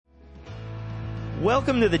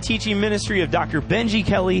Welcome to the teaching ministry of Dr. Benji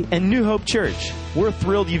Kelly and New Hope Church. We're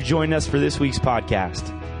thrilled you've joined us for this week's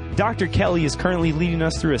podcast. Dr. Kelly is currently leading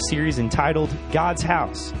us through a series entitled God's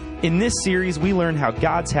House. In this series, we learn how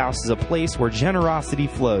God's house is a place where generosity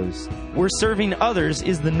flows, where serving others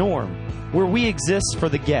is the norm, where we exist for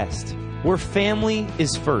the guest, where family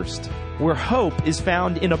is first, where hope is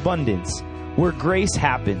found in abundance, where grace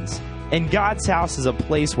happens, and God's house is a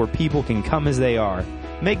place where people can come as they are.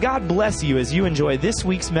 May God bless you as you enjoy this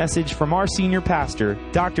week's message from our senior pastor,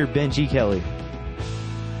 Dr. Benji Kelly.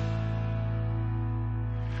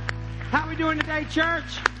 How we doing today, church?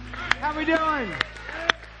 How we doing?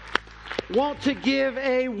 Want to give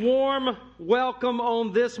a warm welcome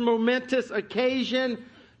on this momentous occasion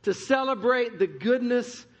to celebrate the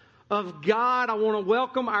goodness of God. I want to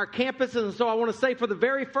welcome our campuses, and so I want to say for the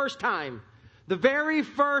very first time,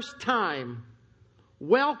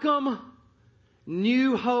 welcome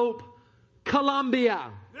New Hope, Columbia.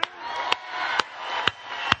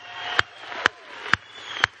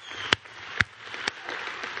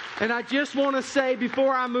 And I just want to say,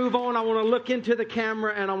 before I move on, I want to look into the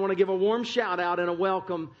camera and I want to give a warm shout out and a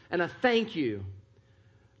welcome and a thank you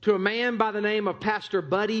to a man by the name of Pastor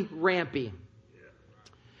Buddy Rampy.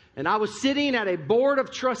 And I was sitting at a board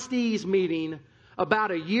of trustees meeting about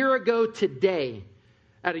a year ago today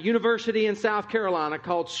at a university in South Carolina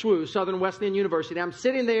called SWU, Southern Wesleyan University. I'm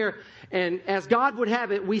sitting there, and as God would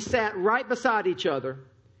have it, we sat right beside each other.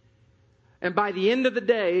 And by the end of the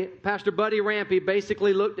day, Pastor Buddy Rampy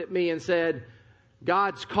basically looked at me and said,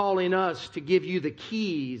 God's calling us to give you the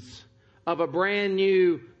keys of a brand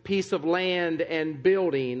new piece of land and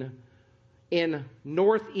building in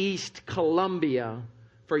Northeast Columbia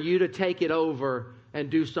for you to take it over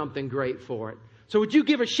and do something great for it. So would you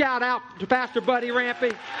give a shout out to Pastor Buddy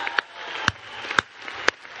Rampy?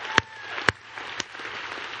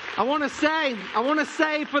 I want to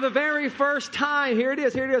say for the very first time, here it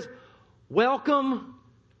is. Welcome,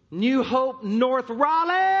 New Hope, North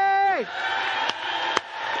Raleigh.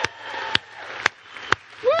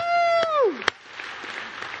 Woo!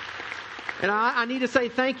 And I need to say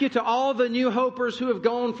thank you to all the New Hopers who have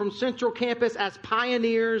gone from Central Campus as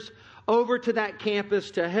pioneers over to that campus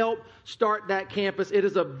to help start that campus. It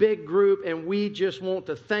is a big group, and we just want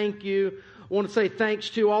to thank you. I want to say thanks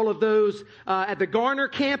to all of those at the Garner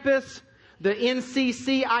campus, the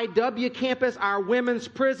NCCIW campus, our Women's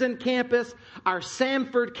Prison campus, our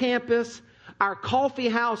Sanford campus, our Coffee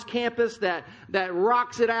House campus that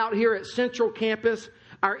rocks it out here at Central Campus,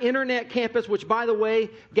 our Internet campus, which, by the way,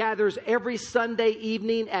 gathers every Sunday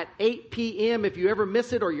evening at 8 p.m. if you ever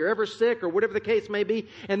miss it or you're ever sick or whatever the case may be.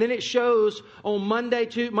 And then it shows on Monday,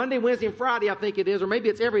 Wednesday, and Friday, I think it is, or maybe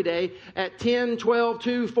it's every day, at 10, 12,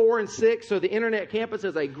 2, 4, and 6. So the Internet campus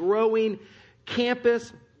is a growing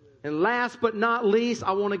campus. And last but not least,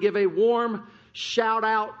 I want to give a warm shout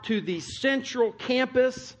out to the Central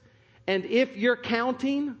Campus. And if you're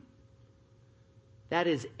counting, that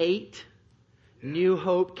is 8 New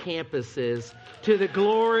Hope campuses to the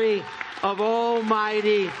glory of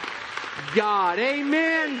Almighty God.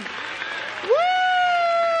 Amen.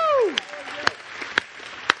 Woo!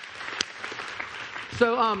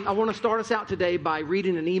 So I want to start us out today by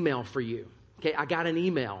reading an email for you. Okay, I got an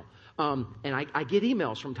email. And I get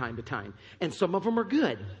emails from time to time. And some of them are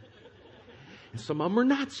good. And some of them are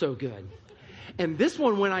not so good. And this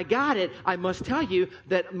one, when I got it, I must tell you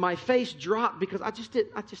that my face dropped because I just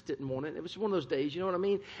didn't want it. It was one of those days, you know what I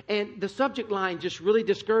mean? And the subject line just really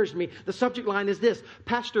discouraged me. The subject line is this: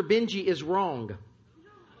 Pastor Benji is wrong.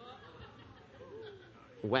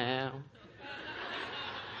 Wow.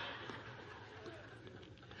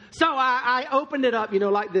 So I opened it up,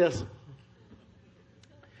 like this.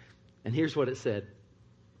 And here's what it said.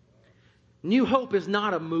 New Hope is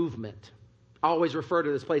not a movement. I always refer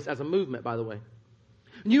to this place as a movement, by the way.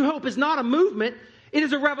 New Hope is not a movement. It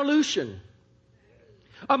is a revolution.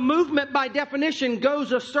 A movement, by definition,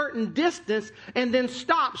 goes a certain distance and then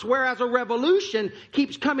stops, whereas a revolution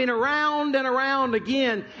keeps coming around and around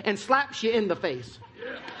again and slaps you in the face.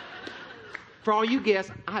 For all you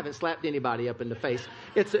guess, I haven't slapped anybody up in the face.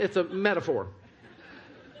 It's a metaphor.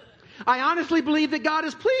 I honestly believe that God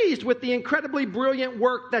is pleased with the incredibly brilliant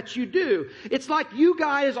work that you do. It's like you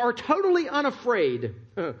guys are totally unafraid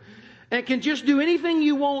and can just do anything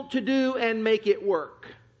you want to do and make it work.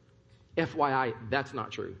 FYI, that's not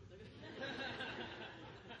true.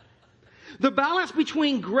 The balance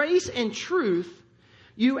between grace and truth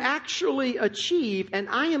you actually achieve, and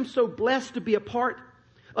I am so blessed to be a part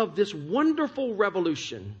of this wonderful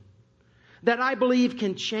revolution that I believe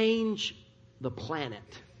can change the planet.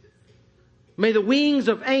 May the wings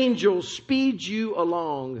of angels speed you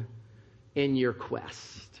along in your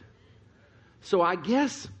quest. So I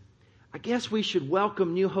guess we should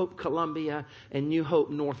welcome New Hope Columbia and New Hope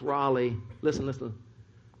North Raleigh. Listen,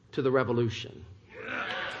 to the revolution.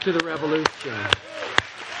 To the revolution.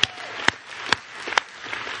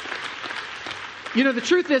 You know, the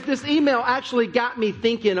truth is this email actually got me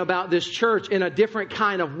thinking about this church in a different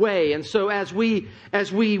kind of way. And so as we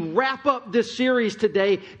wrap up this series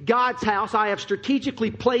today, God's House, I have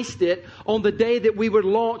strategically placed it on the day that we would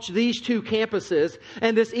launch these two campuses.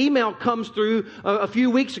 And this email comes through a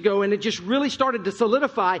few weeks ago, and it just really started to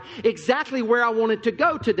solidify exactly where I wanted to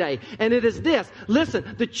go today. And it is this.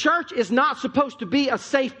 Listen, the church is not supposed to be a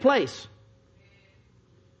safe place.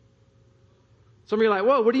 Some of you are like,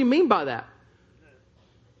 whoa, what do you mean by that?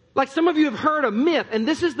 Like some of you have heard a myth, and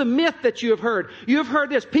this is the myth that you have heard. You have heard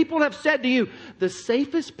this. People have said to you, the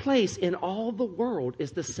safest place in all the world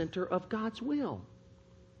is the center of God's will.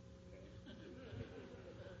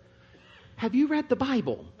 Have you read the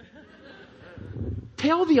Bible?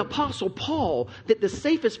 Tell the Apostle Paul that the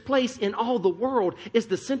safest place in all the world is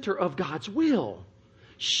the center of God's will.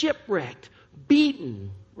 Shipwrecked,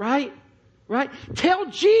 beaten, right? Right? Tell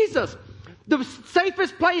Jesus the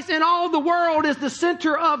safest place in all the world is the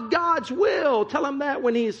center of God's will. Tell him that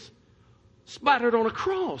when he's splattered on a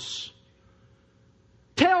cross.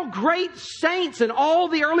 Tell great saints and all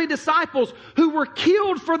the early disciples who were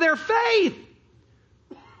killed for their faith.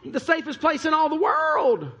 The safest place in all the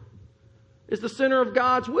world is the center of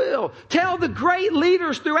God's will. Tell the great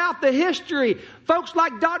leaders throughout the history, folks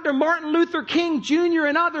like Dr. Martin Luther King Jr.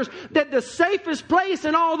 and others, that the safest place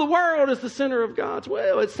in all the world is the center of God's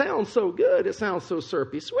will. It sounds so good. It sounds so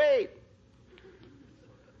syrupy sweet.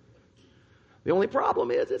 The only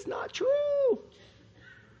problem is it's not true.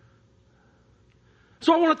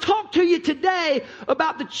 So I want to talk to you today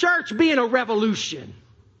about the church being a revolution.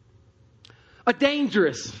 A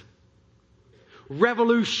dangerous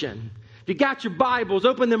revolution. If you got your Bibles,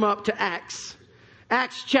 open them up to Acts.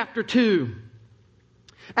 Acts chapter 2.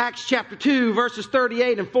 Acts chapter 2, verses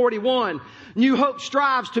 38 and 41. New Hope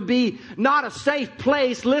strives to be not a safe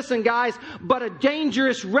place, listen guys, but a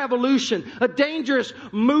dangerous revolution, a dangerous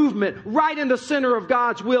movement right in the center of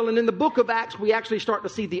God's will. And in the book of Acts, we actually start to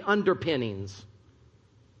see the underpinnings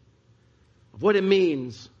of what it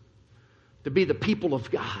means to be the people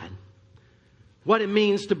of God. What it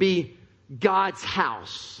means to be God's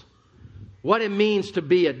house. What it means to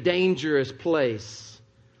be a dangerous place.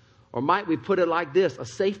 Or might we put it like this, a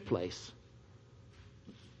safe place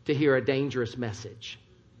to hear a dangerous message.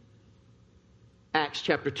 Acts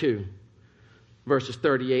chapter 2, verses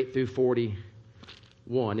 38 through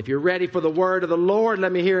 41. If you're ready for the word of the Lord,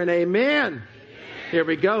 let me hear an amen. Amen. Here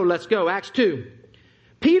we go. Let's go. Acts 2.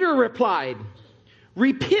 Peter replied,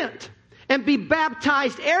 repent and be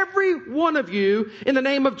baptized, every one of you, in the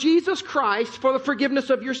name of Jesus Christ for the forgiveness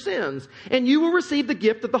of your sins, and you will receive the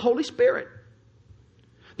gift of the Holy Spirit.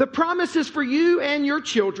 The promise is for you and your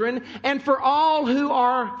children, and for all who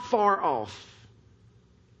are far off.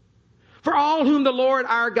 For all whom the Lord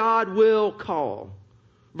our God will call.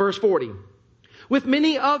 Verse 40. With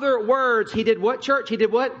many other words, he did what, church? He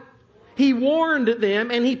did what? He warned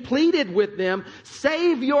them and he pleaded with them,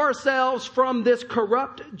 save yourselves from this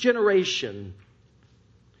corrupt generation.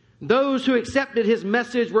 Those who accepted his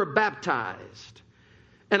message were baptized,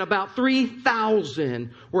 and about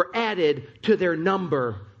 3,000 were added to their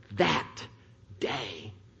number that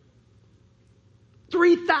day.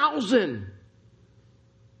 3,000.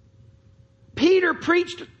 Peter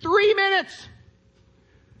preached 3 minutes,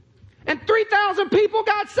 and 3,000 people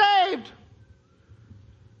got saved.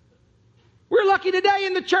 We're lucky today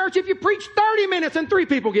in the church if you preach 30 minutes and 3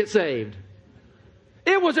 people get saved.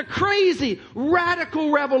 It was a crazy,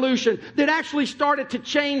 radical revolution that actually started to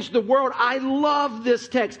change the world. I love this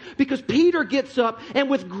text because Peter gets up and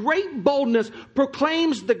with great boldness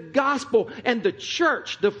proclaims the gospel, and the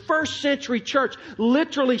church, the first century church,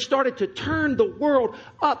 literally started to turn the world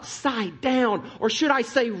upside down, or should I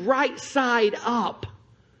say right side up.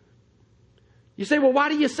 You say, well, why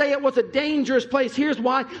do you say it was a dangerous place? Here's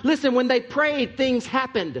why. Listen, when they prayed, things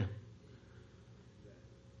happened.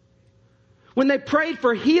 When they prayed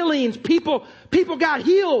for healings, people got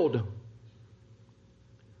healed.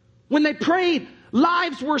 When they prayed,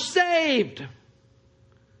 lives were saved.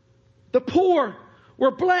 The poor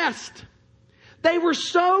were blessed. They were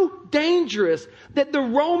so dangerous that the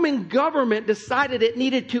Roman government decided it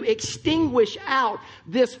needed to extinguish out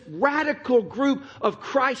this radical group of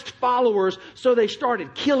Christ followers, so they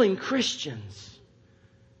started killing Christians.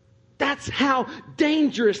 That's how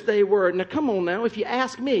dangerous they were. Now come on now, if you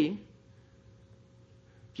ask me,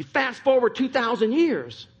 if you fast forward 2,000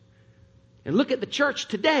 years and look at the church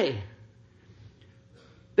today,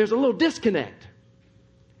 there's a little disconnect.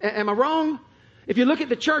 Am I wrong? If you look at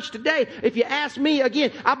the church today, if you ask me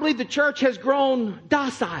again, I believe the church has grown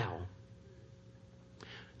docile.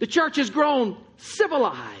 The church has grown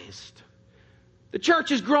civilized. The church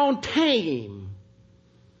has grown tame.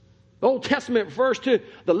 The Old Testament refers to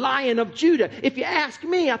the Lion of Judah. If you ask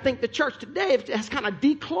me, I think the church today has kind of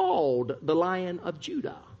declawed the Lion of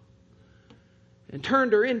Judah and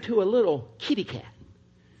turned her into a little kitty cat.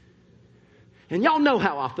 And y'all know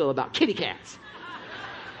how I feel about kitty cats.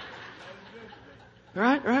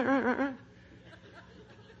 Right.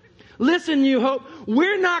 Listen, New Hope,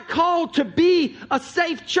 we're not called to be a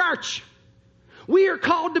safe church. We are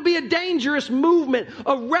called to be a dangerous movement,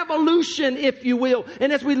 a revolution, if you will.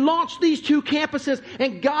 And as we launch these 2 campuses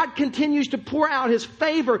and God continues to pour out His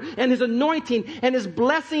favor and His anointing and His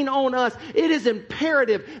blessing on us, it is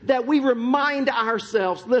imperative that we remind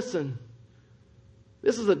ourselves, listen,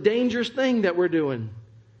 this is a dangerous thing that we're doing.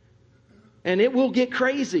 And it will get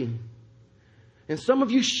crazy. And some of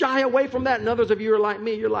you shy away from that, and others of you are like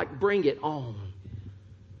me. You're like, bring it on.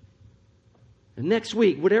 And next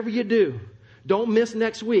week, whatever you do, don't miss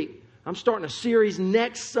next week. I'm starting a series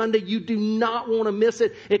next Sunday. You do not want to miss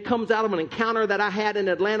it. It comes out of an encounter that I had in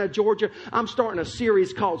Atlanta, Georgia. I'm starting a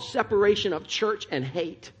series called Separation of Church and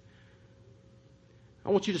Hate. I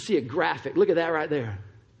want you to see a graphic. Look at that right there.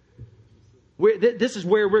 This is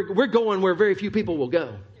where we're going, where very few people will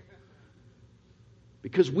go.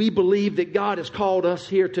 Because we believe that God has called us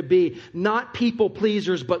here to be not people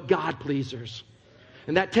pleasers, but God pleasers.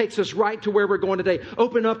 And that takes us right to where we're going today.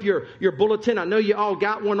 Open up your bulletin. I know you all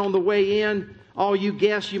got one on the way in. All you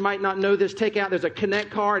guests, you might not know this. Take out, there's a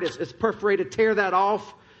connect card. It's perforated. Tear that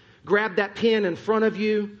off. Grab that pen in front of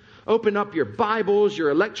you. Open up your Bibles, your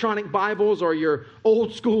electronic Bibles, or your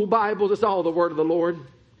old school Bibles. It's all the Word of the Lord.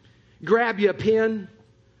 Grab you a pen.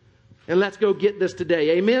 And let's go get this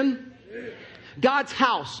today. Amen? God's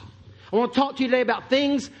house. I want to talk to you today about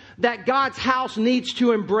things that God's house needs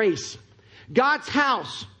to embrace. God's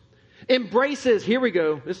house embraces, here we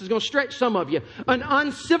go, this is going to stretch some of you, an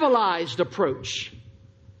uncivilized approach.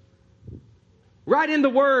 Right in the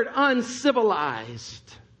word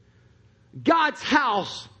uncivilized. God's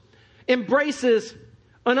house embraces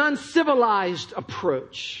an uncivilized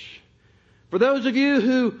approach. For those of you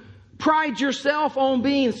who pride yourself on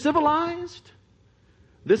being civilized,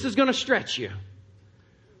 this is going to stretch you.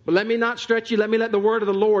 But let me not stretch you. Let me let the word of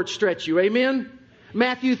the Lord stretch you. Amen?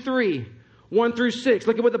 Matthew 3, 1 through 6.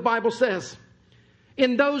 Look at what the Bible says.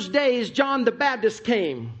 In those days, John the Baptist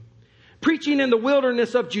came, preaching in the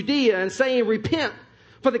wilderness of Judea and saying, repent,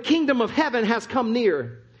 for the kingdom of heaven has come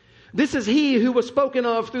near. This is he who was spoken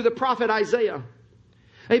of through the prophet Isaiah.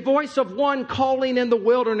 A voice of one calling in the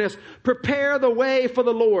wilderness, prepare the way for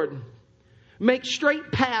the Lord. Make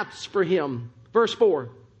straight paths for Him. Verse 4.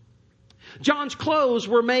 John's clothes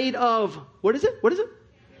were made of, what is it?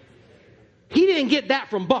 He didn't get that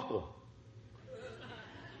from Buckle.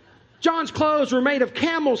 John's clothes were made of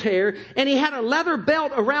camel's hair, and he had a leather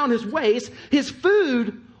belt around his waist. His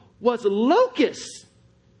food was locusts.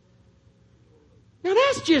 Now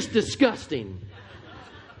that's just disgusting.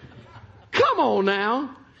 Come on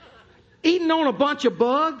now. Eating on a bunch of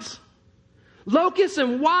bugs. Locusts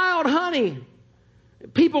and wild honey.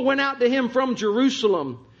 People went out to him from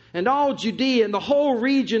Jerusalem and all Judea and the whole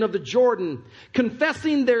region of the Jordan.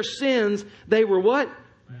 Confessing their sins, they were what?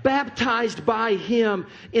 Baptized by him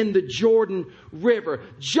in the Jordan River.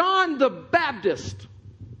 John the Baptist,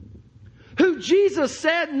 who Jesus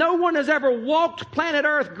said no one has ever walked planet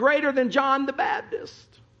Earth greater than John the Baptist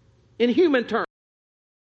in human terms.